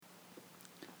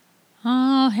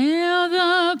hail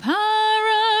the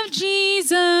power of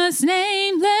Jesus'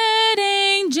 name. Let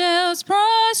angels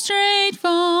prostrate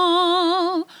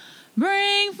fall.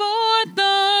 Bring forth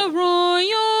the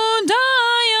royal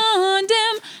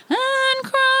diadem and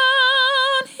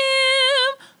crown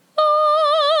him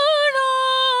Lord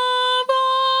of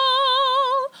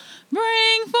all.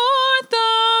 Bring forth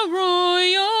the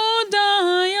royal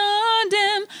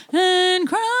diadem and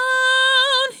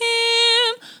crown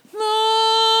him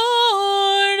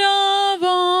Lord of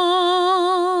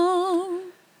all.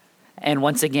 And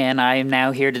once again, I am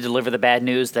now here to deliver the bad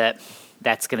news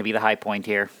that's going to be the high point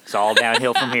here. It's all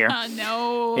downhill from here. Oh,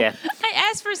 no. Yeah. I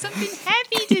asked for something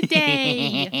happy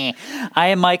today. I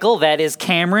am Michael. That is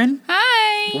Cameron.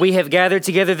 Hi. We have gathered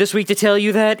together this week to tell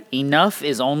you that enough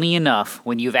is only enough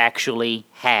when you've actually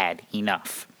had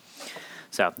enough.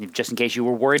 So, just in case you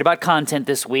were worried about content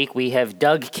this week, we have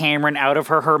dug Cameron out of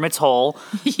her hermit's hole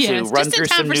to run through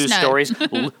some news stories.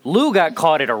 Lou got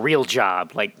caught at a real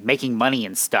job, like making money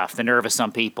and stuff. The nerve of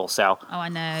some people. So, Oh, I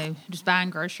know. Just buying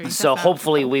groceries. so That's all.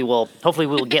 hopefully we will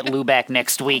get Lou back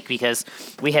next week because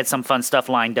we had some fun stuff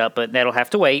lined up, but that'll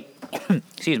have to wait.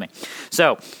 Excuse me.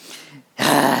 So,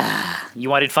 you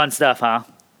wanted fun stuff, huh?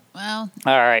 Well,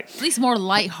 All right. at least more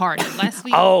lighthearted. Last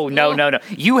week. Oh, no.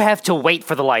 You have to wait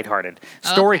for the lighthearted.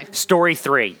 Okay. Story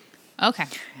 3. Okay.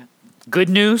 Good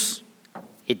news,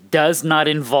 it does not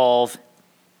involve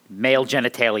male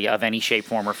genitalia of any shape,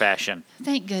 form, or fashion.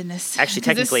 Thank goodness. Actually, 'Cause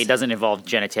technically, it doesn't involve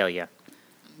genitalia.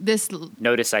 This,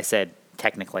 Notice I said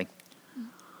technically.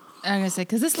 I'm going to say,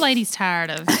 because this lady's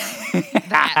tired of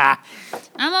that.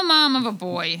 I'm a mom of a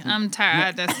boy. I'm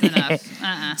tired. That's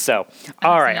enough. So,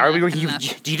 all right.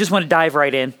 enough. Do you just want to dive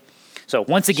right in? So,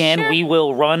 once again, Sure. we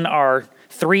will run our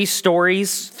 3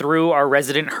 stories through our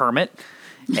resident hermit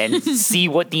and see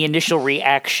what the initial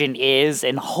reaction is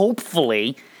and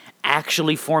hopefully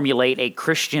actually formulate a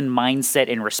Christian mindset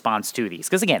in response to these.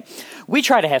 Because, again, we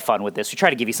try to have fun with this. We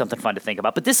try to give you something fun to think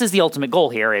about. But this is the ultimate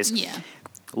goal here is Yeah.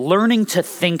 learning to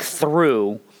think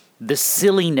through the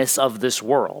silliness of this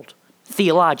world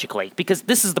theologically, because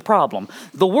this is the problem.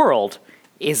 The world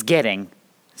is getting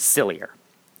sillier.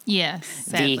 Yes,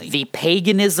 sadly. The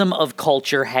paganism of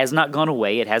culture has not gone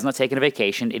away. It has not taken a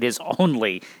vacation. It is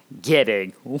only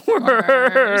getting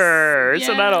worse.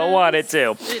 And I don't want it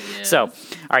to. is. So, all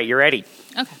right, you ready?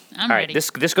 Okay, I'm All right, ready.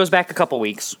 this goes back a couple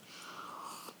weeks.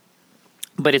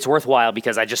 But it's worthwhile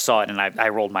because I just saw it and I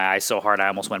rolled my eyes so hard I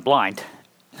almost went blind.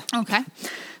 Okay.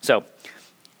 So,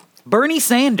 Bernie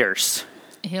Sanders.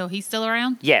 He's still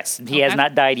around? Yes, he has Okay.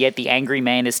 not died yet. The angry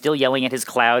man is still yelling at his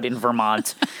cloud in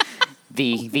Vermont.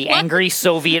 The angry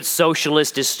Soviet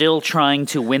socialist is still trying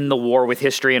to win the war with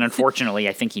history, and unfortunately,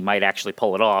 I think he might actually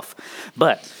pull it off.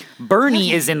 But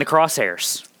Bernie is in the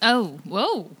crosshairs. Oh,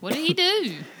 whoa. What did he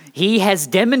do? He has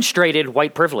demonstrated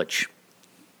white privilege.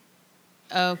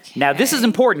 Okay. Now, this is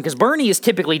important because Bernie is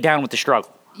typically down with the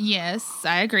struggle. Yes,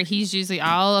 I agree. He's usually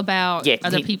all about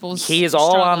other people's he is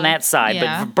all struggle. on that side.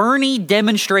 Yeah. But Bernie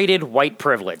demonstrated white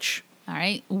privilege. All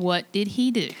right. What did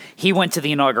he do? He went to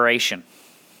the inauguration.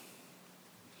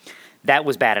 That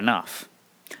was bad enough.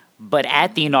 But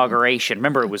at the inauguration,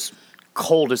 remember, it was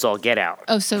cold as all get out.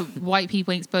 Oh, so white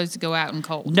people ain't supposed to go out in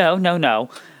cold. No.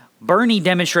 Bernie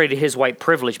demonstrated his white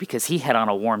privilege because he had on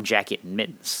a warm jacket and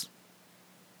mittens.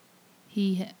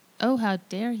 How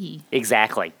dare he?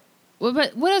 Exactly. Well,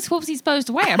 but what was he supposed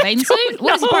to wear? A bathing suit?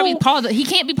 What is he probably he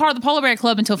can't be part of the Polar Bear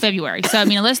Club until February. So I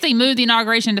mean, unless they move the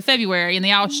inauguration to February and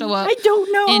they all show up I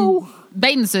don't know. in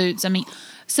bathing suits. I mean,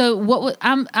 so what would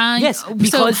Yes,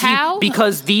 so how?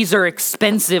 because these are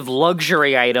expensive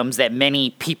luxury items that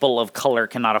many people of color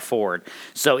cannot afford.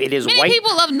 So it is many white.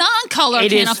 people of non-color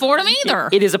can't afford them either.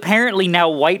 It is apparently now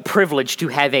white privilege to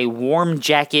have a warm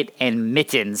jacket and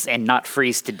mittens and not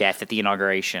freeze to death at the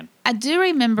inauguration. I do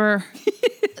remember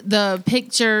the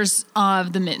pictures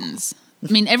of the mittens.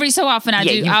 I mean, every so often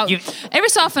every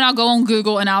so often I'll go on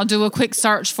Google and I'll do a quick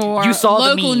search for You saw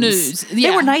local the memes. news. They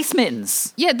were nice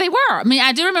mittens. Yeah, they were. I mean,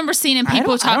 I do remember seeing people I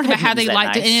don't talking about have how they mittens that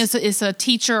liked it. nice. And it's a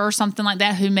teacher or something like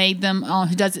that who made them,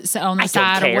 who does it on the I don't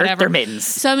side care. or whatever. They're mittens.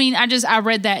 So, I mean, I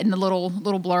read that in the little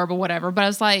blurb or whatever. But I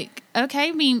was like, okay,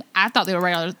 I mean, I thought they were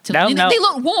regular. No. They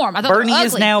look warm. I thought Bernie they were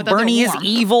is ugly, now but they Bernie look is warm.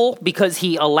 evil because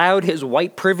he allowed his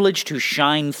white privilege to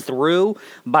shine through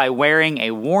by wearing a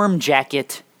warm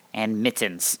jacket and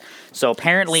mittens. So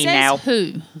apparently Says now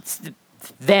who?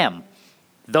 them,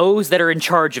 those that are in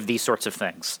charge of these sorts of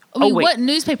things. I mean, wait, what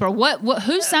newspaper? What?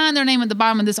 Who signed their name at the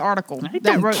bottom of this article? I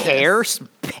don't care.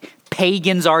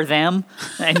 Pagans are them.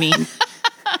 I mean,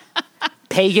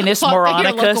 Paganus Walk to Moronicus.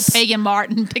 your local pagan mart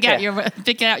and pick out your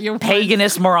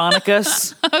Paganus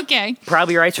Moronicus. Okay.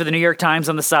 Probably writes for the New York Times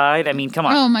on the side. I mean, come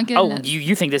on. Oh, my goodness. Oh,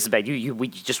 you think this is bad. We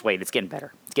just wait. It's getting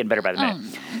better. It's getting better by the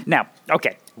minute. Now,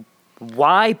 okay.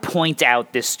 Why point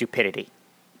out this stupidity?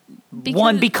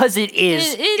 Because it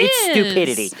is. It's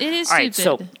stupidity. It is All right,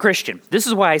 stupid. so, Christian, this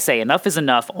is why I say enough is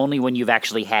enough only when you've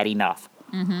actually had enough.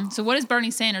 Mm-hmm. So what is Bernie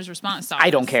Sanders' response to all I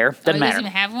don't this? care. Doesn't matter. He doesn't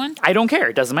even have one? I don't care.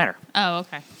 It doesn't matter. Oh,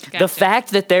 okay. Gotcha. The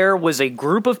fact that there was a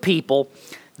group of people,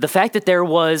 the fact that there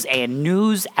was a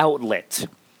news outlet,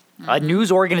 a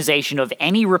news organization of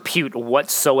any repute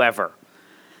whatsoever,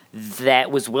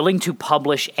 that was willing to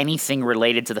publish anything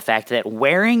related to the fact that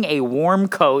wearing a warm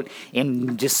coat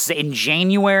in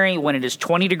January when it is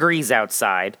 20 degrees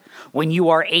outside, when you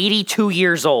are 82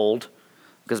 years old,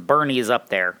 because Bernie is up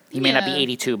there. He may not be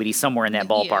 82, but he's somewhere in that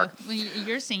ballpark. Yeah. Well,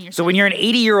 you're senior. So when you're an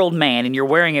 80-year-old man and you're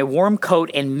wearing a warm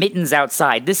coat and mittens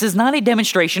outside, this is not a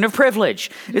demonstration of privilege.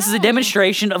 This is a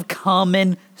demonstration of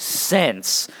common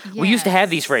sense. Yes. We used to have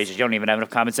these phrases. You don't even have enough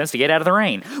common sense to get out of the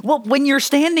rain. Well, when you're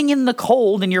standing in the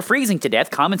cold and you're freezing to death,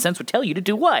 common sense would tell you to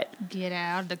do what? Get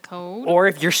out of the cold. Or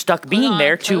if you're stuck being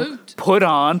there, to put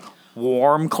on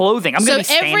warm clothing. I'm going to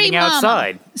be standing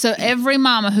outside. So every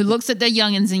mama who looks at their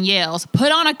youngins and yells,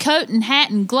 put on a coat and hat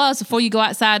and gloves before you go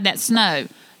outside that snow.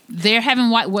 They're having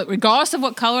regardless of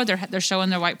what color, they're showing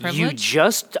their white privilege.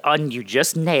 You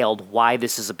just nailed why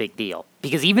this is a big deal.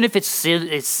 Because even if it's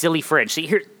silly fringe. See,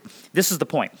 here, this is the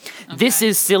point. Okay. This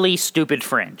is silly, stupid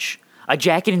fringe. A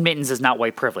jacket and mittens is not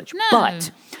white privilege. No.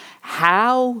 But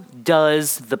how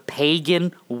does the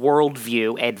pagan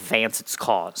worldview advance its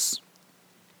cause?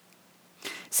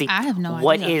 See, I have no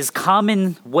what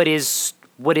idea.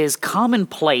 What is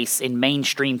commonplace in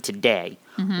mainstream today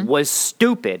was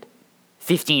stupid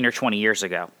 15 or 20 years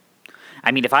ago.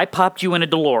 I mean, if I popped you in a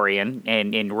DeLorean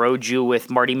and rode you with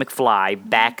Marty McFly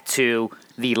back to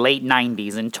the late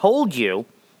 90s and told you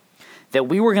that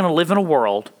we were going to live in a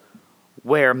world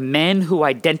where men who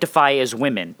identify as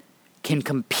women can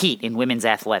compete in women's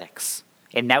athletics,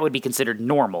 and that would be considered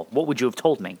normal, what would you have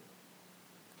told me?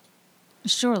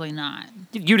 Surely not.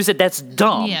 You'd have said that's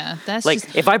dumb. Yeah, that's like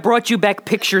just... if I brought you back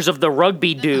pictures of the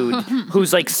rugby dude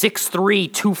who's like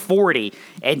 6'3", 240,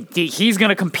 and he's going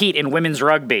to compete in women's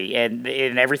rugby, and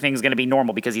everything's going to be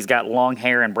normal because he's got long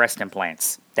hair and breast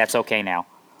implants. That's okay now.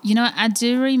 You know, I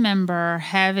do remember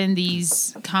having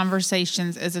these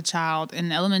conversations as a child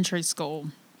in elementary school.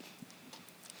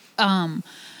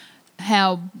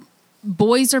 How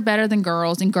boys are better than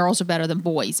girls and girls are better than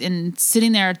boys, and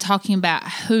sitting there talking about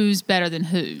who's better than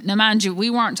who. Now, mind you,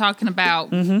 we weren't talking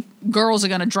about girls are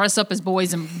going to dress up as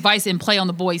boys and play on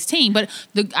the boys' team, but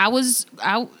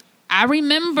I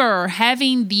remember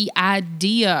having the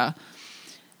idea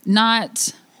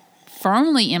not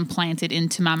firmly implanted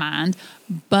into my mind,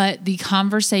 but the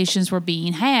conversations were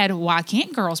being had. Why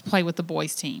can't girls play with the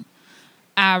boys' team?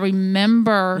 I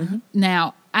remember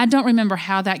now. I don't remember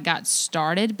how that got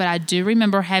started, but I do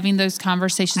remember having those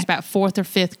conversations about 4th or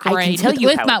 5th grade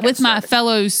with my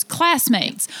fellow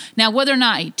classmates. Now, whether or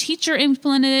not a teacher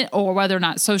implemented it or whether or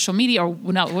not social media, or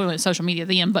not social media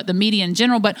then, but the media in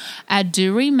general, but I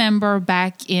do remember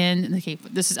back in,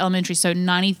 this is elementary, so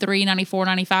 93, 94,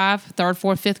 95, 3rd,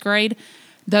 4th, 5th grade,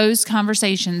 those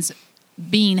conversations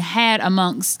being had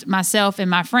amongst myself and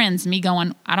my friends, me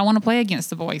going, I don't want to play against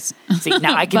the boys. See,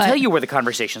 now I can tell you where the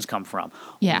conversations come from.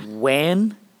 Yeah.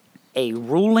 When a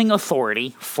ruling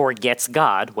authority forgets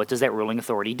God, what does that ruling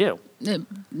authority do? It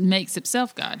makes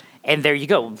itself God. And there you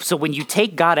go. So when you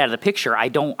take God out of the picture, I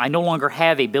no longer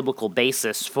have a biblical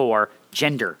basis for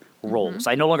gender roles.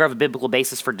 I no longer have a biblical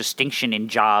basis for distinction in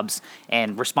jobs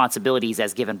and responsibilities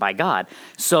as given by God.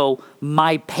 So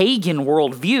my pagan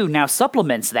worldview now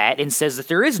supplements that and says that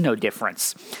there is no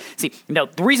difference. See, now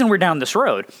the reason we're down this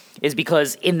road is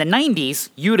because in the 90s,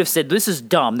 you would have said, this is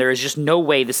dumb. There is just no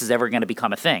way this is ever going to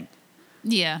become a thing.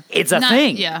 Yeah. It's a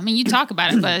thing. Yeah, I mean, you talk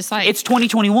about it, but it's like... It's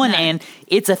 2021 and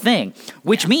it's a thing,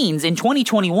 which means in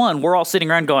 2021, we're all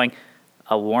sitting around going,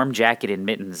 a warm jacket and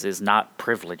mittens is not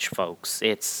privilege, folks.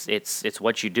 It's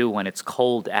what you do when it's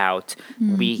cold out.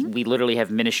 We literally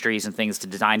have ministries and things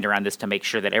designed around this to make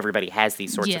sure that everybody has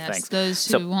these sorts of things. Yes, those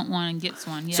who want one and gets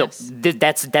one, yes. So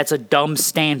that's a dumb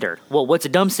standard. Well, what's a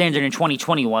dumb standard in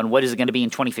 2021? What is it going to be in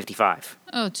 2055?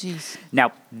 Oh, jeez.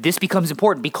 Now, this becomes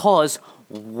important because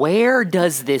where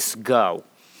does this go?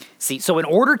 See, so in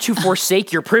order to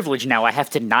forsake your privilege now, I have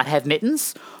to not have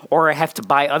mittens, or I have to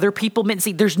buy other people mittens.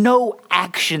 See, there's no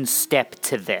action step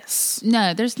to this.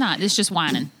 No, there's not. It's just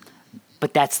whining.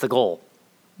 But that's the goal.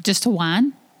 Just to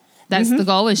whine? That's the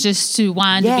goal, is just to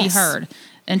whine to be heard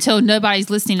until nobody's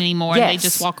listening anymore and they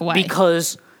just walk away.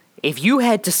 Because If you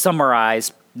had to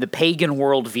summarize the pagan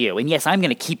worldview, and yes, I'm going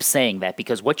to keep saying that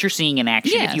because what you're seeing in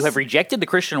action, if you Yes. have rejected the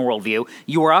Christian worldview,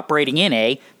 you are operating in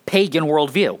a pagan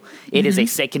worldview. It is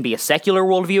it can be a secular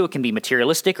worldview, it can be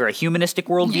materialistic or a humanistic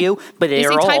worldview, but they It's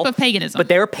are a type all of paganism. But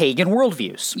they're pagan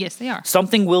worldviews. Yes, they are.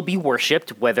 Something will be worshipped,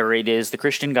 whether it is the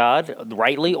Christian God,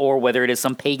 rightly, or whether it is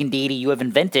some pagan deity you have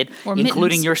invented, Or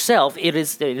including mittens. yourself. It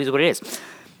is what it is.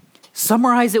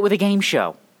 Summarize it with a game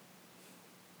show.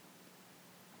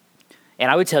 And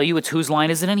I would tell you it's whose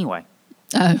line is it anyway?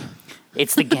 Oh.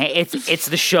 It's the it's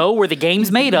the show where the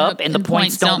game's made up and the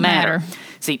points don't matter.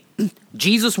 See,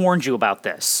 Jesus warned you about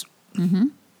this. Mm-hmm.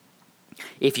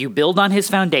 If you build on his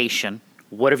foundation,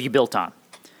 what have you built on?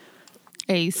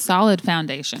 A solid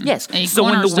foundation. Yes. A So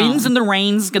when the cornerstone. winds and the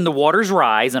rains and the waters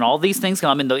rise and all these things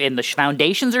come and the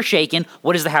foundations are shaken,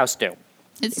 what does the house do?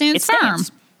 It stands It firm.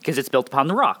 stands because it's built upon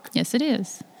the rock. Yes, it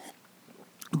is.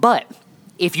 But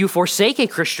if you forsake a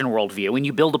Christian worldview and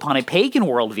you build upon a pagan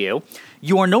worldview,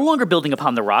 you are no longer building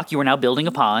upon the rock. You are now building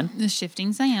upon, The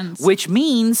shifting sands. which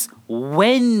means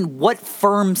what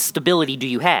firm stability do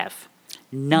you have?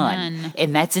 None.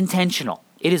 And that's intentional.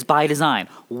 It is by design.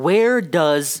 Where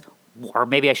does, or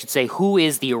maybe I should say, who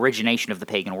is the origination of the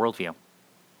pagan worldview?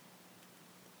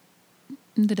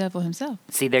 The devil himself.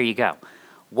 See, there you go.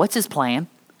 What's his plan?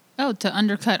 Oh, to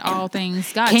undercut all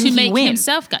things God. Can to he make win?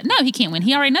 himself God. No, he can't win.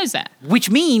 He already knows that. Which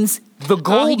means the All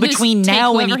goal he can do is between take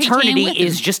now and whoever he can eternity with him.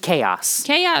 is just chaos.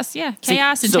 Chaos, yeah. See,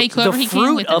 Chaos and so take whoever the he can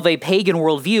fruit with him. of a pagan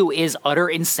worldview is utter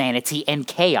insanity and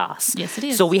chaos. Yes, it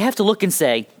is. So we have to look and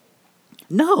say,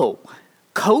 no,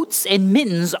 coats and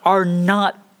mittens are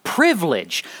not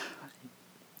privilege.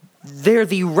 They're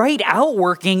the right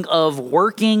outworking of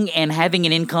working and having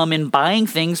an income and buying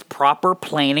things, proper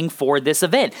planning for this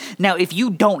event. Now, if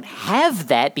you don't have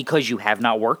that because you have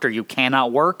not worked or you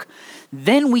cannot work,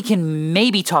 then we can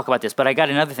maybe talk about this. But I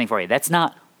got another thing for you. That's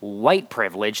not white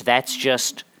privilege. That's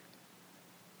just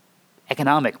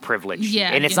economic privilege.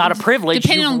 Yeah. And it's not a privilege.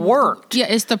 Depending You've on, worked. Yeah,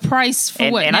 it's the price for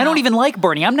what. And I now? don't even like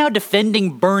Bernie. I'm now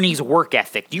defending Bernie's work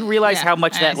ethic. Do you realize Yeah, how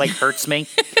much that I- hurts me?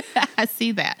 I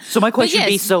see that. So my question But would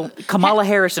be: yes, so Kamala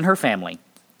Harris and her family,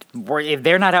 if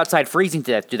they're not outside freezing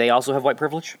to death, do they also have white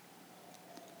privilege?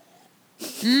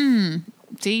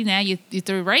 See, now you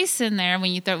threw race in there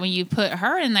when you put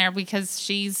her in there because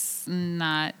she's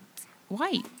not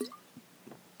white.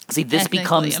 See, this Ethnically,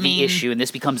 becomes I the mean- issue, and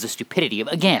this becomes the stupidity of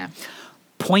again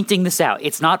pointing this out.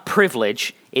 It's not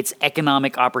privilege; it's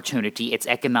economic opportunity. It's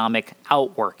economic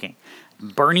outworking.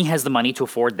 Bernie has the money to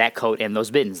afford that coat and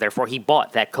those mittens. Therefore, he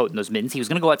bought that coat and those mittens. He was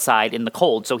going to go outside in the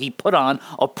cold, so he put on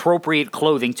appropriate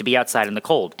clothing to be outside in the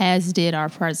cold. As did our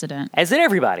president. As did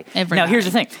everybody. Now, here's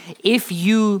the thing. If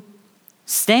you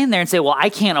stand there and say, well, I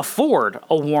can't afford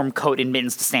a warm coat and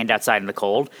mittens to stand outside in the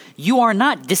cold, you are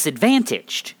not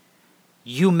disadvantaged.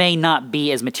 You may not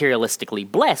be as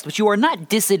materialistically blessed, but you are not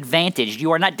disadvantaged. You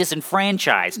are not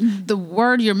disenfranchised. The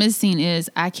word you're missing is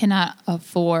I cannot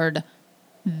afford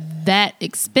that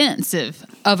expensive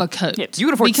of a coat. Yeah, you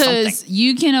can afford because something.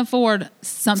 you can afford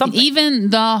something. Something.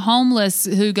 Even the homeless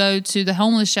who go to the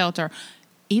homeless shelter,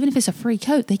 even if it's a free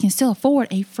coat, they can still afford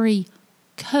a free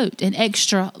coat, an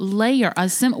extra layer.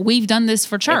 We've done this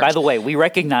for church. And by the way, we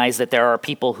recognize that there are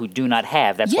people who do not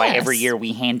have. That's why every Yes. year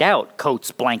we hand out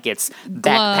coats, blankets, Gloves.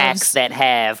 backpacks that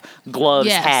have gloves,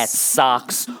 Yes. hats,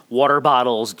 socks, water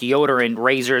bottles, deodorant,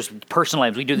 razors, personal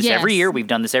items. We do this every Yes. year. We've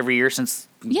done this every year since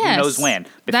Yes. who knows when.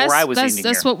 Before I was in here.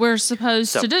 That's what we're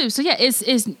supposed to do. So yeah, it's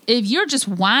if you're just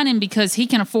whining because he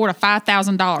can afford a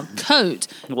 $5,000 coat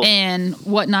Well- and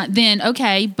whatnot, then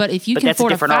okay. But if you But can that's a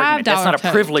afford different $5 argument. That's not a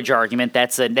coat, privilege argument.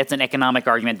 That's an economic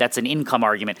argument. That's an income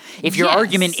argument. If your Yes.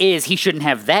 argument is he shouldn't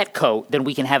have that coat, then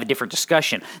we can have a different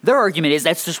discussion. Their argument is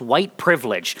that's just white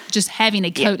privilege. just having a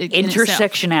Yeah, coat in itself.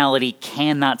 intersectionality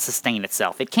cannot sustain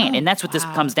itself. It can't. Oh, And that's what this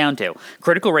wow. comes down to.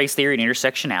 Critical race theory and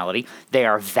intersectionality, they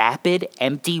are vapid,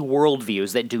 empty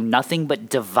worldviews that do nothing but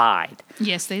divide.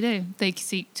 Yes, they do. They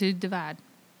seek to divide.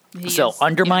 He So is-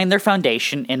 undermine their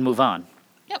foundation and move on.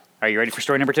 Yep. Are you ready for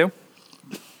story number 2?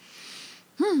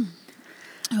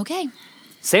 Okay.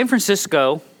 San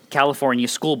Francisco, California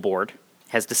School Board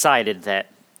has decided that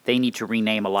they need to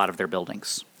rename a lot of their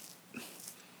buildings.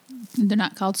 They're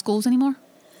not called schools anymore.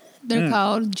 They're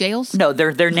called jails, No,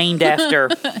 they're named after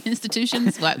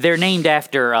institutions. What? they're named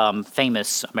after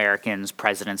famous Americans,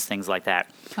 presidents, things like that.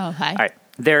 Oh, hi. All right.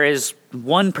 There is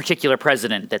one particular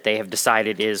president that they have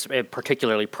decided is a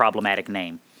particularly problematic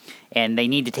name, and they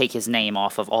need to take his name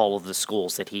off of all of the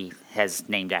schools that he has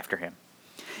named after him.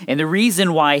 And the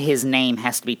reason why his name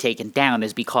has to be taken down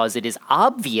is because it is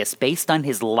obvious, based on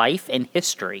his life and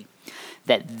history,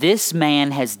 that this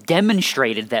man has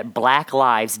demonstrated that black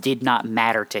lives did not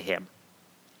matter to him.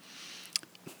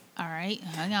 All right,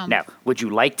 hang on. Now, would you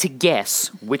like to guess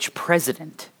which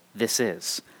president this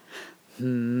is?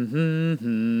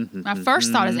 My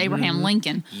first thought is Abraham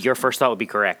Lincoln. Your first thought would be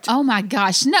correct. Oh my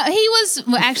gosh. No, he was,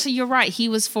 well, actually, you're right. He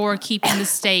was for keeping the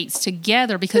states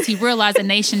together because he realized a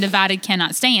nation divided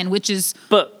cannot stand, which is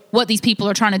what these people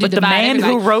are trying to do. But the man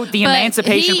who wrote the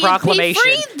Emancipation Proclamation.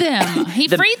 He freed them. He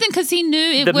freed them because he knew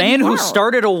it the wouldn't man who work.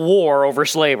 started a war over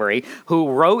slavery,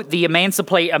 who wrote the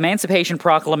Emancipation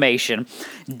Proclamation,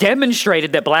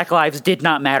 demonstrated that black lives did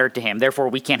not matter to him. Therefore,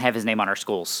 we can't have his name on our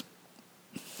schools.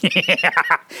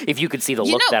 If you could see the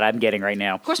look that I'm getting right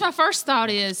now. Of course, my first thought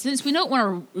is, since we don't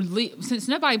want to, since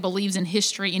nobody believes in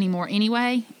history anymore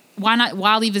anyway, why not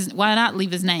leave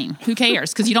his name? Who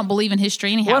cares? Because you don't believe in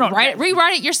history anyhow.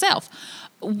 Rewrite it yourself.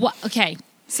 Okay.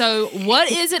 So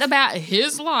what is it about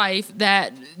his life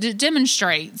that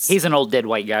demonstrates? He's an old dead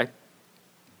white guy.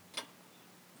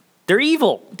 They're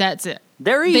evil. That's it.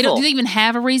 They're evil. Do they even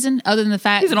have a reason other than the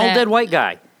fact he's an old dead white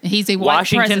guy? He's a white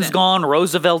Washington's president. gone.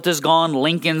 Roosevelt is gone.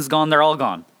 Lincoln's gone. They're all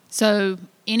gone. So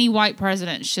any white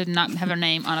president should not have their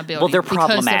name on a building. Well, they're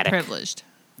problematic. Because they're privileged.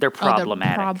 They're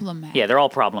problematic. They're problematic. Yeah, they're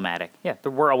all problematic. Yeah,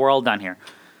 we're all done here.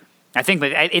 I think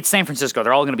that it's San Francisco.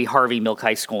 They're all going to be Harvey Milk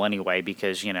High School anyway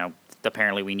because,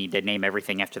 apparently we need to name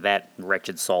everything after that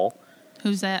wretched soul.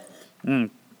 Who's that?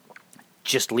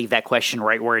 Just leave that question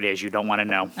right where it is. You don't want to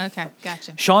know. Okay,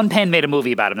 gotcha. Sean Penn made a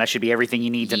movie about him. That should be everything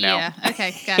you need to know. Yeah,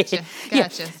 okay, gotcha. Yeah.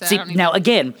 So See, now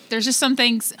again, there's just some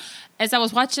things. As I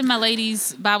was watching my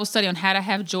ladies' Bible study on how to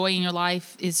have joy in your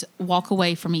life, is walk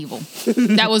away from evil.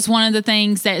 That was one of the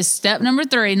things that is step number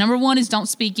 3. Number 1 is don't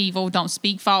speak evil, don't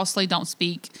speak falsely, don't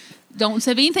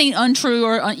have anything untrue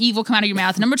or evil come out of your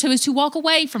mouth. Number 2 is to walk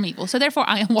away from evil. So therefore,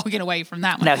 I am walking away from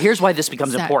that one. Now here's why this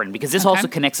becomes important, because this also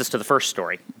connects us to the first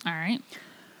story. All right.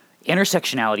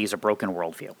 Intersectionality is a broken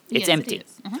worldview. It's empty. It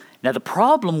is. Now the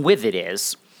problem with it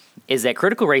is that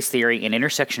critical race theory and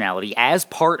intersectionality, as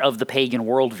part of the pagan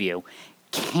worldview,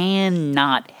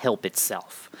 cannot help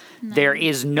itself. No. There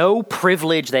is no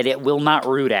privilege that it will not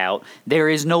root out. There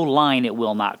is no line it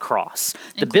will not cross.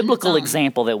 The biblical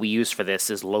example that we use for this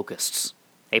is locusts,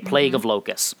 a plague of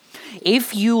locusts.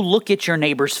 If you look at your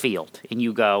neighbor's field and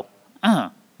you go,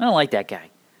 I don't like that guy.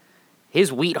 His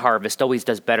wheat harvest always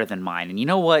does better than mine. And you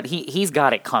know what? He's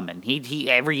got it coming. He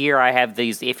every year I have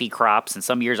these iffy crops, and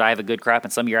some years I have a good crop,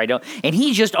 and some year I don't. And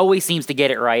he just always seems to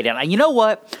get it right. And you know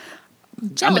what?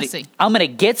 Jealousy. I'm gonna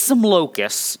get some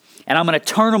locusts, and I'm gonna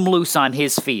turn them loose on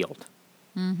his field.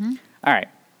 All right.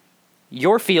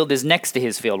 Your field is next to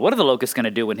his field. What are the locusts gonna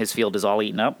do when his field is all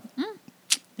eaten up?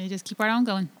 They just keep right on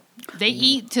going. They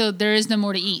eat till there is no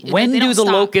more to eat. When do the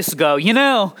locusts go,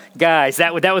 guys,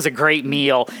 that was a great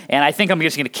meal, and I think I'm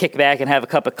just going to kick back and have a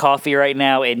cup of coffee right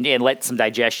now and let some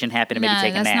digestion happen and maybe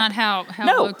take a nap? No, that's not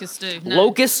how locusts do. No.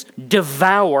 Locusts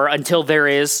devour until there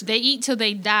is... They eat till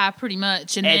they die, pretty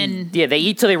much, and then... Yeah, they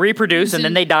eat till they reproduce, and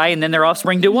then they die, and then their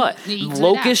offspring do what?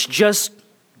 Locusts just...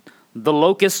 The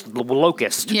locust.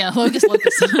 Yeah, locust.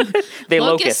 They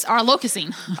locusts are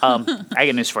locusting. I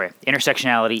got news for you.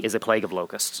 Intersectionality is a plague of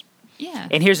locusts. Yeah.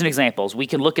 And here's an example. We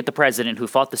can look at the president who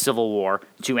fought the Civil War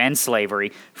to end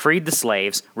slavery, freed the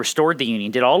slaves, restored the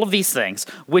Union, did all of these things,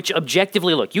 which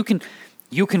objectively, look, you can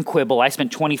quibble. I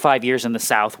spent 25 years in the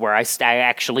South where I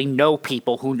actually know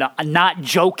people who, not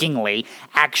jokingly,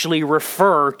 actually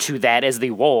refer to that as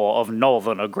the war of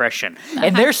northern aggression.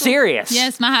 And they're serious.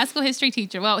 Yes, my high school history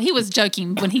teacher. Well, he was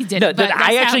joking when he did it. But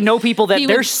I actually know people that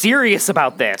they're serious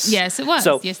about this. Yes, it was.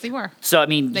 Yes, they were. So, I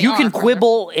mean, you can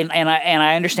quibble, and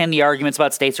I understand the arguments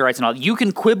about states' rights and all. You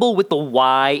can quibble with the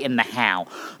why and the how.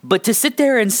 But to sit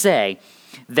there and say...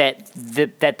 that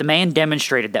the man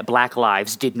demonstrated that black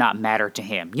lives did not matter to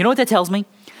him. You know what that tells me?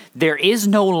 There is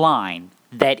no line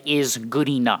that is good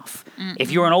enough.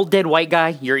 If you're an old dead white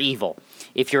guy, you're evil.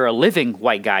 If you're a living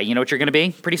white guy, you know what you're going to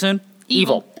be pretty soon?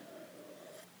 Evil.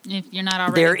 If you're not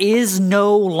already. There is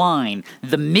no line.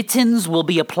 The mittens will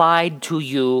be applied to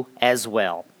you as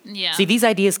well. Yeah. See, these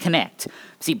ideas connect.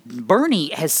 See,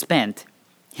 Bernie has spent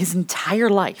his entire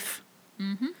life,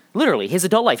 literally his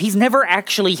adult life, he's never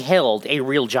actually held a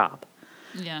real job.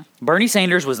 Yeah. Bernie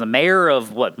Sanders was the mayor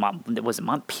of was it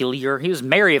Montpelier? He was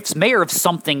mayor of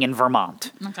something in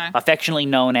Vermont, affectionately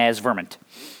known as Vermont.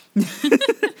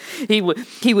 He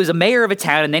was a mayor of a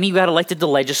town, and then he got elected to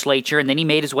legislature, and then he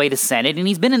made his way to Senate, and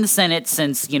he's been in the Senate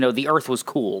since, the earth was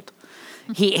cooled.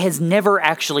 He has never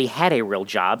actually had a real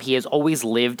job. He has always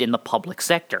lived in the public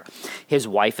sector. His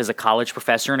wife is a college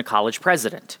professor and a college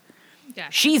president.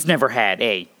 Gotcha. She's never had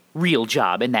a real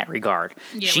job in that regard.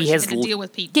 Yeah, she has to deal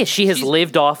with people. Yeah, she has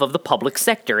lived off of the public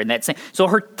sector in that sense. So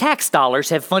her tax dollars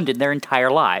have funded their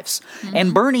entire lives.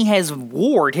 And Bernie has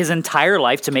warred his entire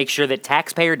life to make sure that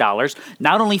taxpayer dollars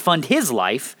not only fund his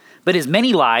life, but as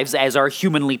many lives as are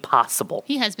humanly possible.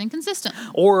 He has been consistent.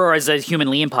 Or as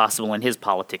humanly impossible in his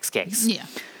politics case. Yeah.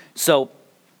 So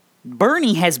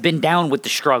Bernie has been down with the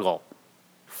struggle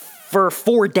for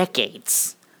 4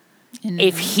 decades. And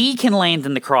If he can land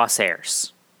in the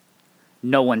crosshairs,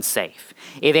 no one's safe.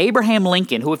 If Abraham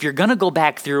Lincoln, who if you're going to go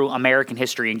back through American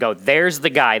history and go, there's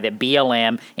the guy that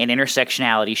BLM and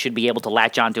intersectionality should be able to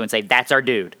latch onto and say, that's our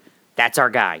dude, that's our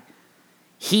guy,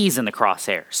 he's in the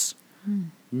crosshairs.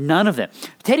 None of them.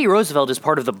 Teddy Roosevelt is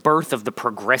part of the birth of the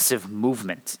progressive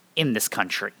movement in this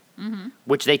country,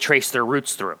 which they trace their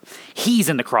roots through. He's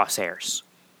in the crosshairs.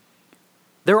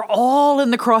 They're all in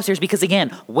the crosshairs because,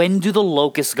 again, when do the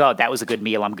locusts go? That was a good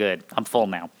meal. I'm good. I'm full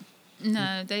now.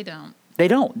 no, they don't. They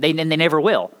don't. And they never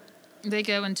will. They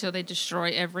go until they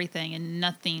destroy everything, and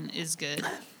nothing is good.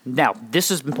 Now,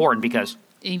 this is important because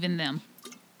Even them.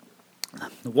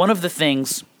 one of the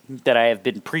things that I have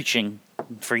been preaching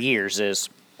for years is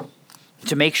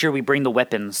to make sure we bring the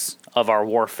weapons of our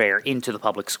warfare into the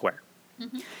public square.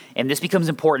 And this becomes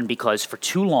important because for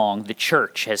too long the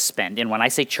church has spent, and when I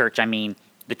say church, I mean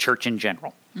the church in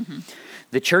general.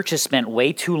 The church has spent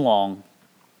way too long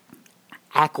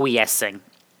acquiescing,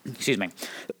 excuse me,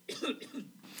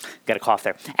 got a cough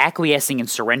there, acquiescing and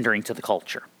surrendering to the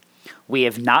culture. We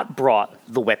have not brought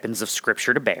the weapons of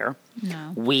Scripture to bear.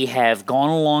 No. We have gone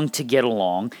along to get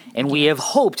along, and we have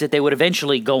hoped that they would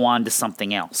eventually go on to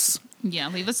something else. Yeah,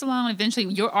 leave us alone.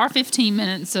 Eventually, our 15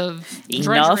 minutes of Enough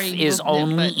drudgery is will-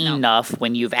 only but no. enough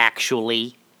when you've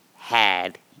actually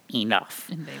had enough.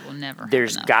 And they will never have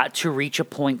There's enough. got to reach a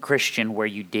point, Christian, where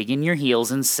you dig in your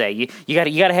heels and say, you got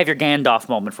to have your Gandalf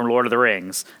moment from Lord of the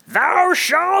Rings. Thou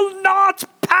shalt not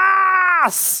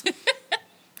pass!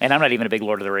 And I'm not even a big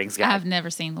Lord of the Rings guy. I've never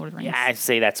seen Lord of the Rings. Yeah, I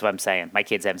say that's what I'm saying. My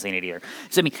kids haven't seen it either.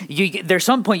 So, I mean, there's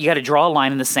some point you got to draw a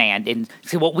line in the sand. And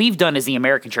see, what we've done as the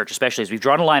American church, especially, is we've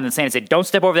drawn a line in the sand and said, don't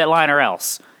step over that line or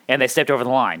else. And they stepped over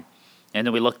the line. And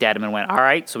then we looked at him and went, all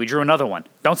right, so we drew another one.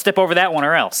 Don't step over that one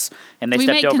or else. And they We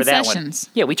stepped make over that concessions.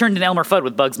 one. Yeah, we turned in Elmer Fudd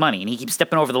with Bugs Bunny, and he keeps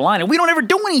stepping over the line, and we don't ever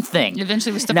do anything.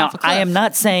 Eventually we step Now, off a cliff. I am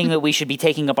not saying that we should be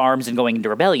taking up arms and going into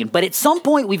rebellion, but at some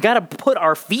point we've got to put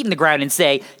our feet in the ground and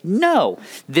say, no,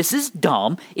 this is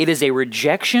dumb. It is a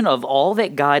rejection of all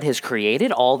that God has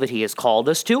created, all that he has called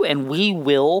us to, and we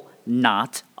will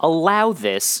not allow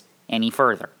this any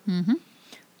further.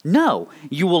 No,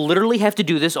 you will literally have to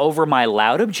do this over my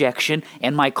loud objection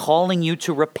and my calling you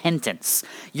to repentance.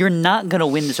 You're not going to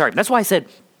win this argument. That's why I said,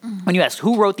 when you asked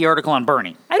who wrote the article on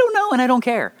Bernie, I don't know and I don't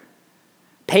care.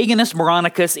 Paganus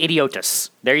Moronicus Idiotus.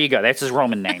 There you go. That's his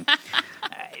Roman name.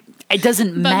 It doesn't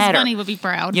Bugs matter. Bunny would be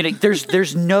proud. You know,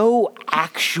 there's no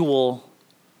actual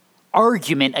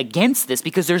argument against this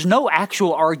because there's no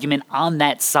actual argument on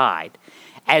that side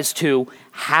as to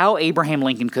how Abraham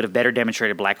Lincoln could have better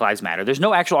demonstrated Black Lives Matter. There's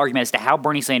no actual argument as to how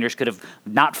Bernie Sanders could have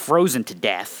not frozen to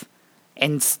death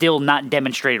and still not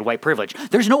demonstrated white privilege.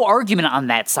 There's no argument on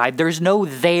that side. There's no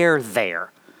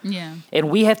there. Yeah. And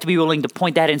we have to be willing to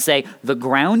point that and say, the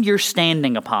ground you're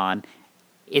standing upon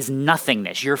is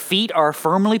nothingness. Your feet are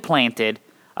firmly planted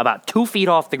about 2 feet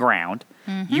off the ground.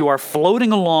 You are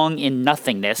floating along in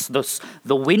nothingness.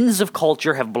 The winds of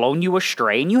culture have blown you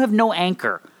astray, and you have no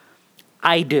anchor.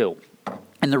 I do.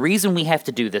 And the reason we have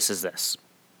to do this is this.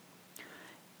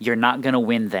 You're not going to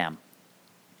win them.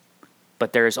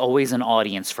 But there is always an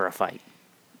audience for a fight.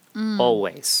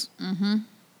 Always.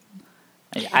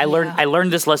 I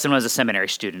learned this lesson when I was a seminary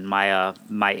student.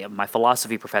 My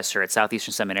philosophy professor at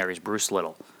Southeastern Seminary is Bruce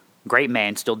Little. Great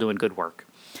man, still doing good work.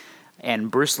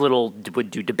 And Bruce Little would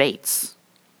do debates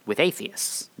with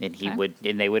atheists, and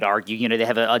they would argue. You know, they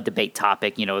have a debate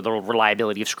topic. You know, the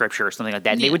reliability of Scripture or something like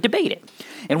that. And they would debate it.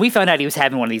 And we found out he was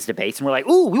having one of these debates, and we're like,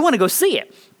 "Ooh, we want to go see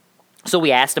it." So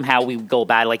we asked him how we go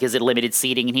about it. Like, is it limited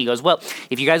seating? And he goes, "Well,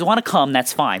 if you guys want to come,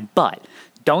 that's fine, but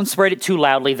don't spread it too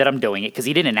loudly that I'm doing it," because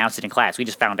he didn't announce it in class. We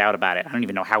just found out about it. I don't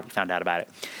even know how we found out about it.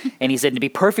 And he said, "To be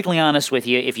perfectly honest with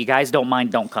you, if you guys don't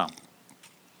mind, don't come."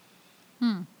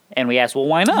 And we asked, well,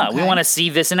 why not? We want to see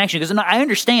this in action. Because no, I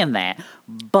understand that.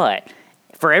 But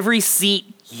for every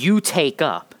seat you take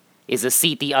up is a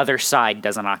seat the other side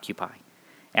doesn't occupy.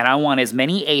 And I want as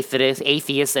many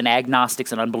atheists and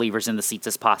agnostics and unbelievers in the seats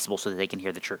as possible so that they can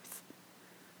hear the truth.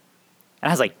 And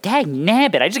I was like, dag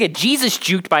nabbit, I just got Jesus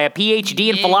juked by a PhD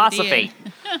in philosophy.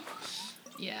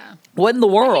 Yeah. What in the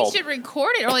world? You should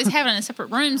record it, or at least have it in a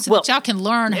separate room so Well, that y'all can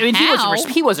learn I mean, how.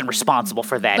 he wasn't responsible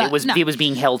for that. But, no. He was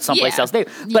being held someplace Yeah. else there.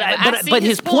 Yeah, I see But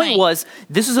his his point point. was,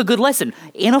 this is a good lesson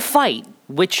in a fight.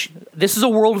 Which this is a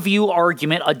worldview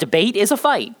argument. A debate is a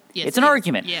fight. Yes, it's an it is.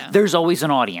 argument. Yeah. There's always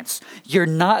an audience. You're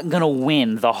not gonna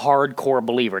win the hardcore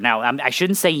believer. Now, I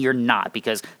shouldn't say you're not,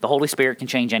 because the Holy Spirit can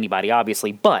change anybody,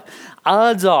 obviously. But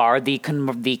odds are the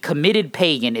committed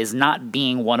pagan is not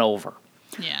being won over.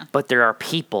 Yeah. But there are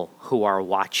people who are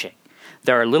watching.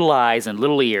 There are little eyes and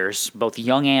little ears, both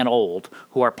young and old,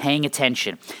 who are paying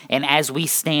attention. And as we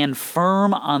stand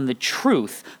firm on the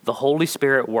truth, the Holy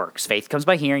Spirit works. Faith comes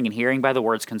by hearing, and hearing by the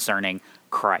words concerning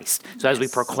Christ. So as we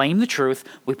proclaim the truth,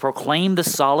 we proclaim the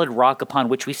solid rock upon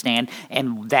which we stand,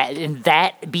 and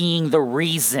that being the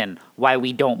reason why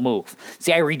we don't move.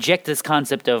 See, I reject this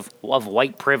concept of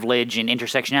white privilege and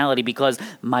intersectionality because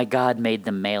my God made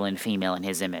them male and female in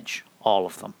his image, all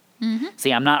of them. Mm-hmm.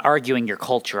 See, I'm not arguing your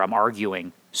culture, I'm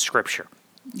arguing Scripture.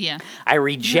 Yeah. I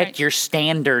reject Right. your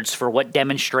standards for what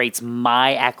demonstrates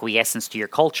my acquiescence to your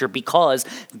culture because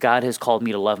God has called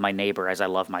me to love my neighbor as I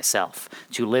love myself,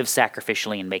 to live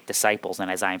sacrificially and make disciples. And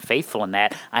as I am faithful in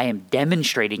that, I am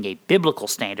demonstrating a biblical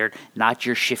standard, not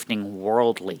your shifting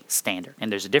worldly standard.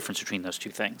 And there's a difference between those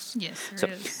two things. Yes, there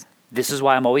is. This is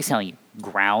why I'm always telling you,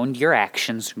 ground your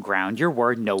actions, ground your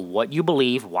word, know what you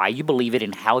believe, why you believe it,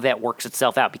 and how that works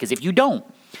itself out. Because if you don't,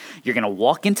 you're going to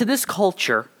walk into this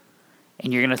culture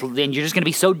and you're just going to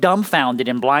be so dumbfounded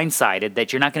and blindsided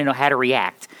that you're not going to know how to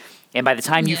react. And by the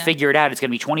time you figure it out, it's going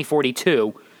to be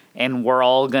 2042, and we're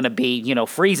all going to be,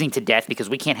 freezing to death because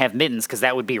we can't have mittens because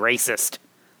that would be racist.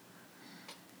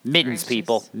 Mittens, Racist.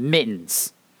 people.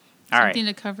 Mittens. All right.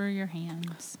 Something to cover your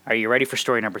hands. Are you ready for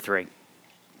story number 3?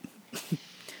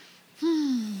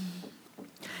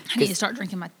 I need to start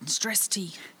drinking my stress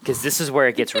tea. Because this is where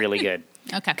it gets really good.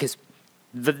 Okay. Because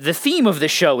the theme of the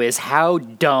show is how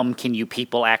dumb can you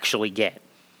people actually get?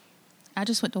 I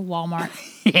just went to Walmart.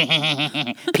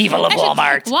 People of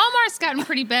Walmart. Walmart's gotten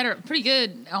pretty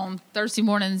good on Thursday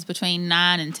mornings between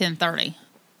 9 and 10:30.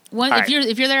 right.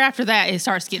 If you're there after that, it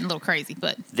starts getting a little crazy.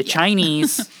 But The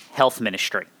Chinese health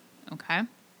ministry. okay.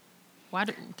 Why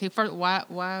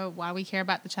we care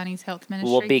about the Chinese health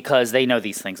ministry? Well, because they know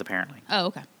these things apparently. Oh,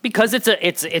 okay. Because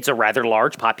it's a rather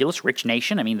large, populous, rich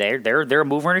nation. I mean, they're a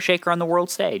mover and a shaker on the world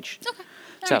stage. Okay.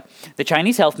 So the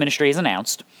Chinese health ministry has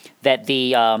announced that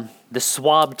the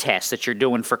swab test that you're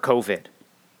doing for COVID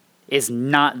is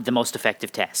not the most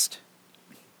effective test.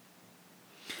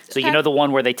 So you Okay. know the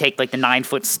one where they take like the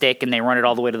 9-foot stick and they run it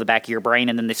all the way to the back of your brain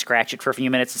and then they scratch it for a few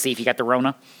minutes to see if you got the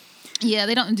Rona? Yeah,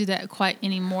 they don't do that quite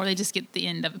anymore. They just get the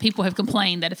end of it. People have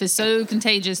complained that if it's so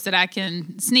contagious that I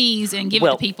can sneeze and give it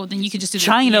Well, to people, then you could just do it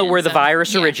China, again. where the So,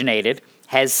 virus yeah. originated,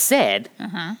 has said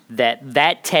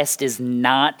that test is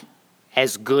not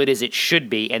as good as it should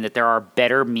be and that there are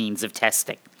better means of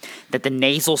testing. That the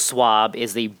nasal swab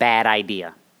is the bad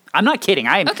idea. I'm not kidding.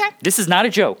 Okay. This is not a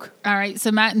joke. All right,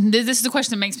 so this is the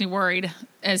question that makes me worried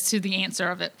as to the answer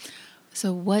of it.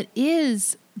 So what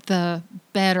is the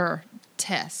better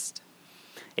test?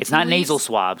 It's not Please? nasal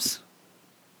swabs.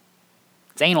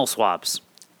 It's anal swabs.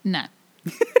 No.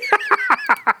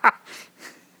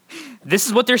 This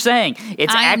is what they're saying.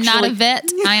 It's I am actually not a vet.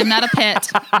 I am not a pet.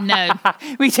 No.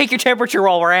 We take your temperature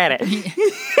while we're at it.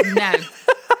 No.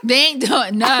 They ain't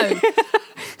doing no.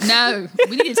 No.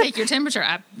 We need to take your temperature.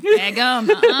 Bag gum.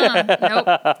 Nope.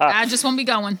 I just won't be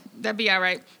going. That'd be all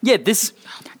right. Yeah, this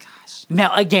Oh my gosh.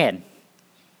 now again.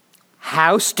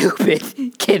 How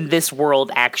stupid can this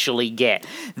world actually get?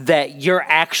 That you're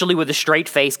actually, with a straight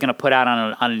face, going to put out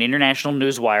on an international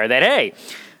news wire that, hey,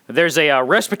 there's a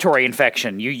respiratory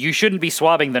infection. You shouldn't be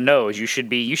swabbing the nose. You should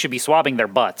be swabbing their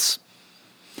butts.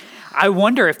 I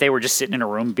wonder if they were just sitting in a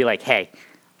room and be like, hey,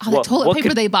 All the toilet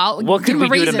paper they bought. what could give we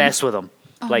them a do to reason. mess with them?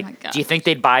 Oh my Like, gosh. do you think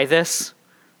they'd buy this?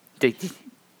 Do you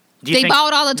They think-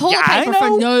 bought all the toilet Yeah, I paper for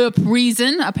know. no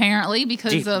reason, apparently,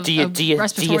 because Do you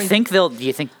respiratory.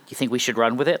 think we should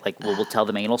run with it? Like, we'll tell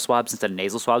them anal swabs instead of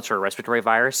nasal swabs for a respiratory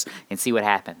virus and see what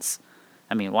happens.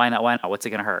 I mean, why not? Why not? What's it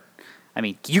gonna hurt? I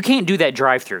mean, you can't do that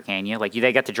drive-through, can you? Like,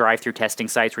 they got the drive-through testing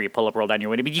sites where you pull up, roll down your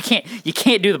window, but you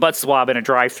can't do the butt swab in a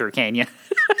drive-through, can you?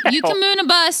 You can moon a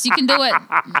bus. You can do it.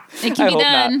 It can I be hope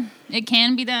done. It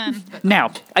can be done. But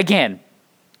Now, again,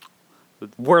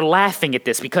 we're laughing at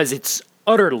this because it's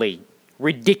utterly,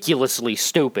 ridiculously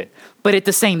stupid. But at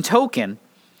the same token,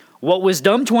 what was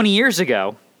dumb 20 years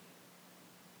ago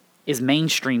is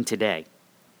mainstream today.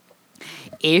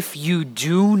 If you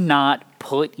do not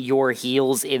put your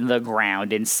heels in the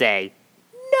ground and say,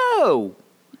 no,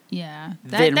 yeah,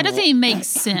 Then that doesn't even make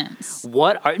sense.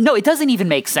 no, it doesn't even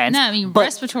make sense. No, I mean but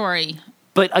respiratory.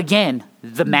 But again,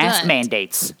 the mask But-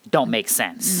 mandates don't make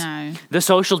sense. No. The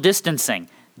social distancing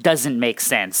doesn't make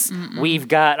sense. We've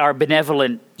got our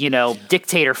benevolent,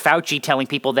 dictator Fauci telling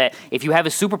people that if you have a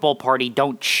Super Bowl party,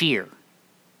 don't cheer.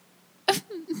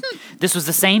 This was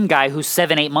the same guy who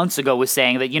 7-8 months ago was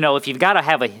saying that, if you've got to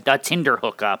have a Tinder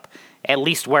hookup, at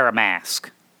least wear a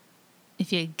mask.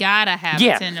 If you gotta have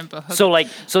Yeah. a Tinder hookup.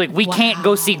 So we can't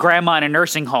go see Wow. grandma in a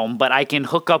nursing home, but I can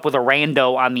hook up with a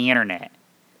rando on the internet.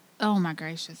 Oh my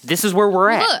gracious. This is where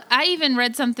we're at. Look, I even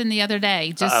read something the other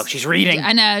day. Uh-oh, she's reading.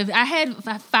 I know. I had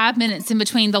 5 minutes in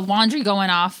between the laundry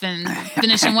going off and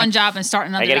finishing one job and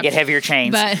starting another I got to job. get heavier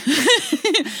chains. But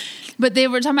but they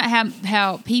were talking about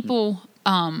how people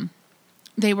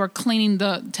they were telling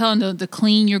to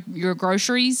clean your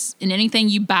groceries and anything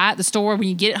you buy at the store when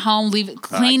you get it home,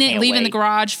 clean it, can't leave it in the wait.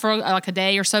 garage for like a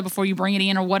day or so before you bring it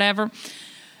in or whatever.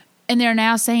 And they're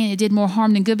now saying it did more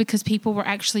harm than good because people were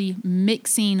actually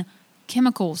mixing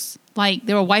chemicals. Like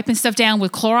they were wiping stuff down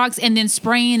with Clorox and then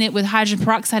spraying it with hydrogen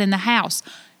peroxide in the house.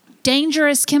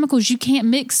 Dangerous chemicals. You can't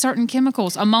mix certain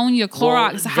chemicals. Ammonia,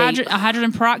 Clorox,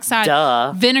 hydrogen peroxide,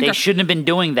 Duh. vinegar. They shouldn't have been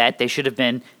doing that. They should have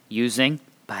been using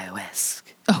BioEsk.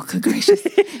 Oh, good gracious.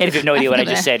 And if you have no idea what I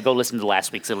forgot just that. said, go listen to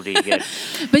last week's. It'll do you good.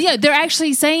 But yeah, they're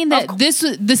actually saying that the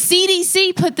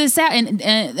CDC put this out, and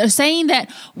they're saying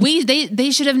that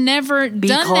they should have never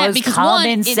done that because common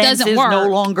one, it sense doesn't is work. no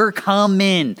longer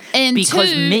common. And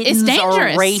because two, mittens it's are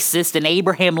dangerous. racist, and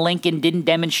Abraham Lincoln didn't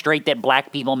demonstrate that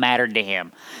black people mattered to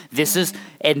him.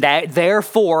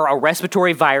 Therefore, a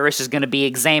respiratory virus is going to be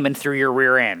examined through your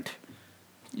rear end.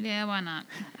 Yeah, why not?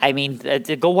 I mean,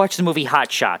 go watch the movie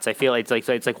Hot Shots. I feel it's like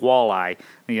Walleye,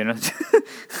 Yeah.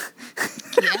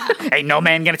 Ain't no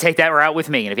man gonna take that route with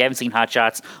me. And if you haven't seen Hot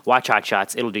Shots, watch Hot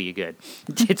Shots. It'll do you good.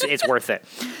 It's worth it.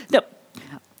 No,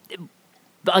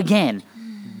 again,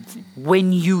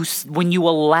 when you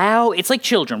allow, it's like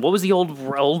children. What was the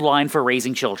old line for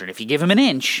raising children? If you give them an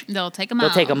inch, They'll take a mile.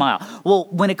 they'll take a mile. Well,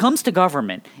 when it comes to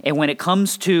government and when it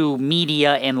comes to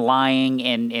media and lying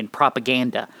and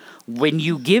propaganda, when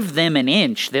you give them an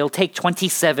inch, they'll take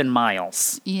 27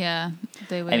 miles. Yeah,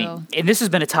 they will. I mean, and this has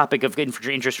been a topic of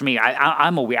interest for me. I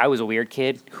was a weird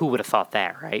kid. Who would have thought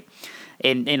that, right?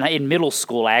 In middle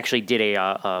school, I actually did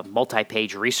a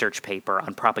multi-page research paper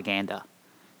on propaganda.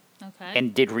 Okay.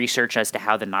 And did research as to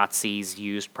how the Nazis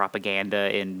used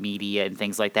propaganda in media and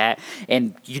things like that.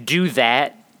 And you do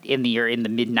that in the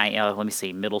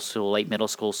middle school, late middle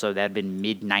school, so that'd been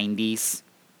mid-90s.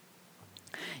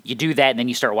 You do that, and then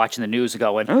you start watching the news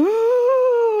going,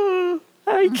 "Oh,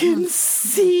 I can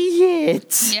see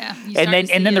it." Yeah, you and start then to and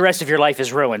see then the it. rest of your life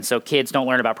is ruined. So kids, don't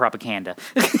learn about propaganda.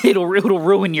 it'll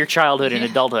ruin your childhood and Yeah.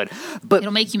 adulthood. But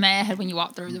It'll make you mad when you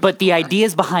walk through the but the door.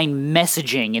 ideas behind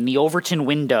messaging in the Overton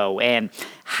window and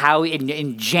how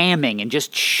in jamming and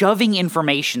just shoving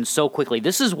information so quickly.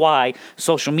 This is why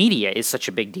social media is such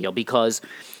a big deal, because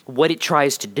what it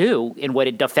tries to do and what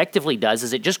it effectively does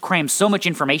is it just crams so much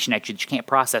information at you that you can't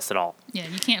process it all. Yeah,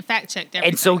 you can't fact check everything.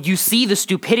 And so you see the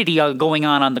stupidity going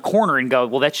on the corner and go,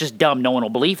 well, that's just dumb. No one will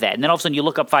believe that. And then all of a sudden you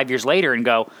look up 5 years later and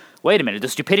go, wait a minute, the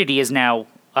stupidity is now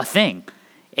a thing.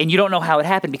 And you don't know how it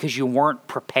happened because you weren't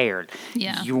prepared.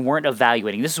 Yeah. You weren't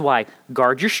evaluating. This is why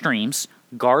guard your streams,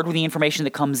 guard with the information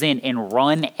that comes in, and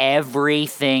run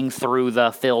everything through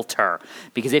the filter.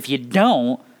 Because if you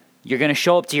don't, you're going to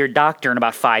show up to your doctor in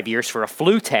about 5 years for a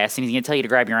flu test, and he's going to tell you to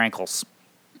grab your ankles.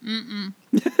 Mm-mm.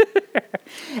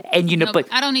 And Nope, but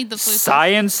I don't need the flu test.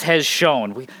 science has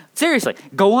shown. Seriously,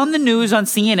 go on the news on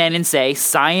CNN and say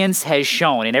science has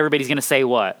shown, and everybody's going to say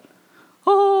what?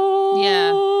 Oh,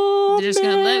 Yeah. They're just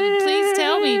going to please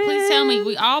tell me.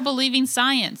 We all believing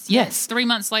science. Yes. 3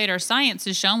 months later, science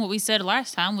has shown what we said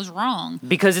last time was wrong.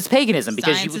 Because it's paganism.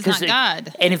 Science is not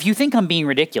God. And if you think I'm being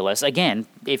ridiculous, again,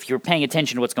 if you're paying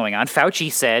attention to what's going on,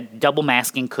 Fauci said double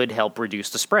masking could help reduce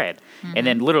the spread. Mm-hmm. And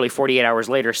then literally 48 hours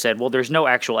later said, well, there's no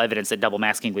actual evidence that double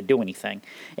masking would do anything.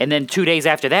 And then 2 days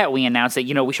after that, we announced that,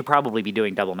 we should probably be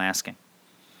doing double masking.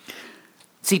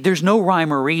 See, there's no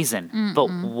rhyme or reason, but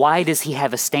why does he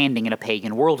have a standing in a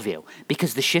pagan worldview?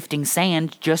 Because the shifting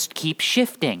sand just keeps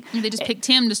shifting. They just picked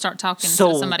him to start talking to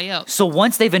somebody else. So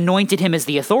once they've anointed him as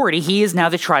the authority, he is now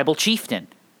the tribal chieftain.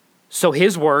 So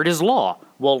his word is law.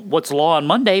 Well, what's law on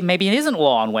Monday, maybe it isn't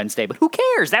law on Wednesday, but who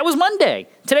cares? That was Monday.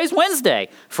 Today's Wednesday.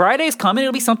 Friday's coming,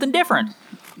 it'll be something different.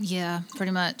 Yeah,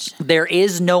 pretty much. There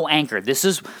is no anchor. This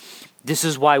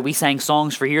is why we sang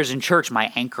songs for years in church,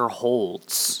 My Anchor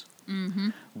Holds. Mm-hmm.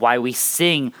 Why we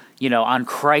sing, on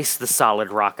Christ the solid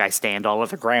rock I stand, all of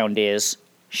the ground is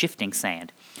shifting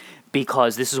sand.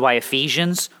 Because this is why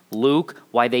Ephesians Luke,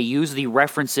 why they use the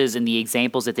references and the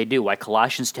examples that they do, why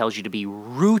Colossians tells you to be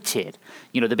rooted.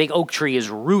 The big oak tree is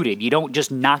rooted. You don't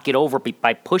just knock it over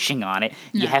by pushing on it.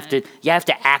 No. You have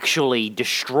to actually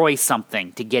destroy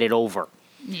something to get it over.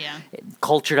 Yeah.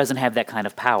 Culture doesn't have that kind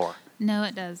of power. No,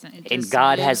 it doesn't. And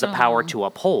God has the power to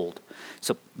uphold.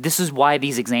 So this is why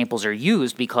these examples are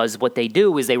used, because what they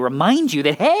do is they remind you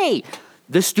that, hey,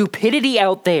 the stupidity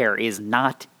out there is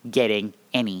not getting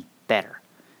any better.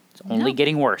 It's only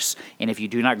getting worse. And if you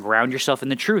do not ground yourself in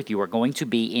the truth, you are going to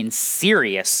be in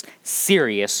serious,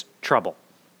 serious trouble.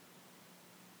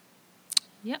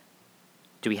 Yep.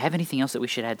 Do we have anything else that we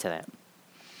should add to that?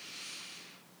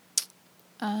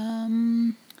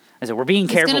 I said, we're being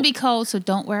careful. It's going to be cold, so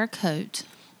don't wear a coat.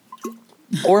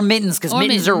 Or mittens, because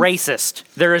mittens are racist.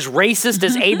 They're as racist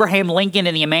as Abraham Lincoln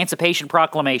and the Emancipation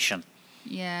Proclamation.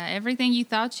 Yeah, everything you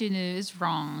thought you knew is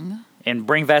wrong. And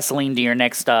bring Vaseline to your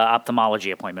next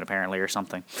ophthalmology appointment, apparently, or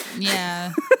something.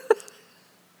 Yeah.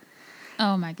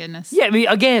 Oh, my goodness. Yeah, I mean,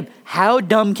 again, how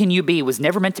dumb can you be? It was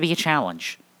never meant to be a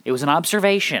challenge. It was an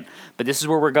observation, but this is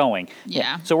where we're going.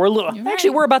 Yeah. So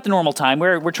we're about the normal time.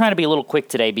 We're trying to be a little quick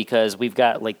today because we've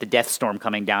got like the death storm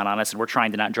coming down on us, and we're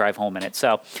trying to not drive home in it.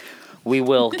 So we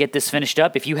will get this finished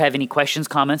up. If you have any questions,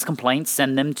 comments, complaints,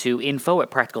 send them to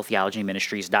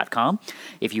info@practicaltheologyministries.com.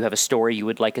 If you have a story you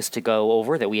would like us to go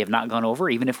over that we have not gone over,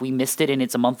 even if we missed it and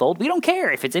it's a month old, we don't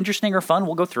care. If it's interesting or fun,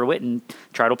 we'll go through it and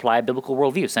try to apply a biblical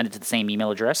worldview. Send it to the same email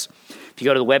address. If you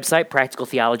go to the website,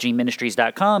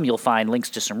 practicaltheologyministries.com, you'll find links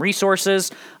to some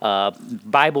resources,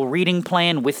 Bible reading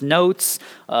plan with notes,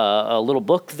 a little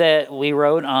book that we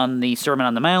wrote on the Sermon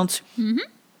on the Mount. Mm-hmm.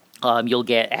 You'll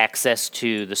get access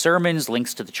to the sermons,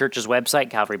 links to the church's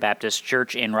website, Calvary Baptist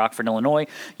Church in Rockford, Illinois.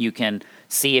 You can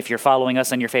see if you're following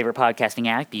us on your favorite podcasting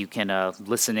app. You can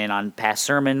listen in on past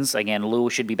sermons. Again,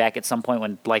 Lou should be back at some point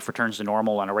when life returns to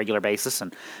normal on a regular basis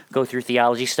and go through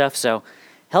theology stuff. So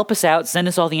help us out. Send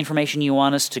us all the information you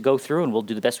want us to go through, and we'll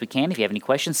do the best we can. If you have any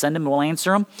questions, send them. We'll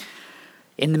answer them.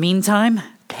 In the meantime,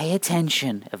 pay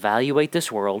attention. Evaluate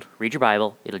this world. Read your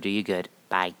Bible. It'll do you good.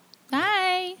 Bye.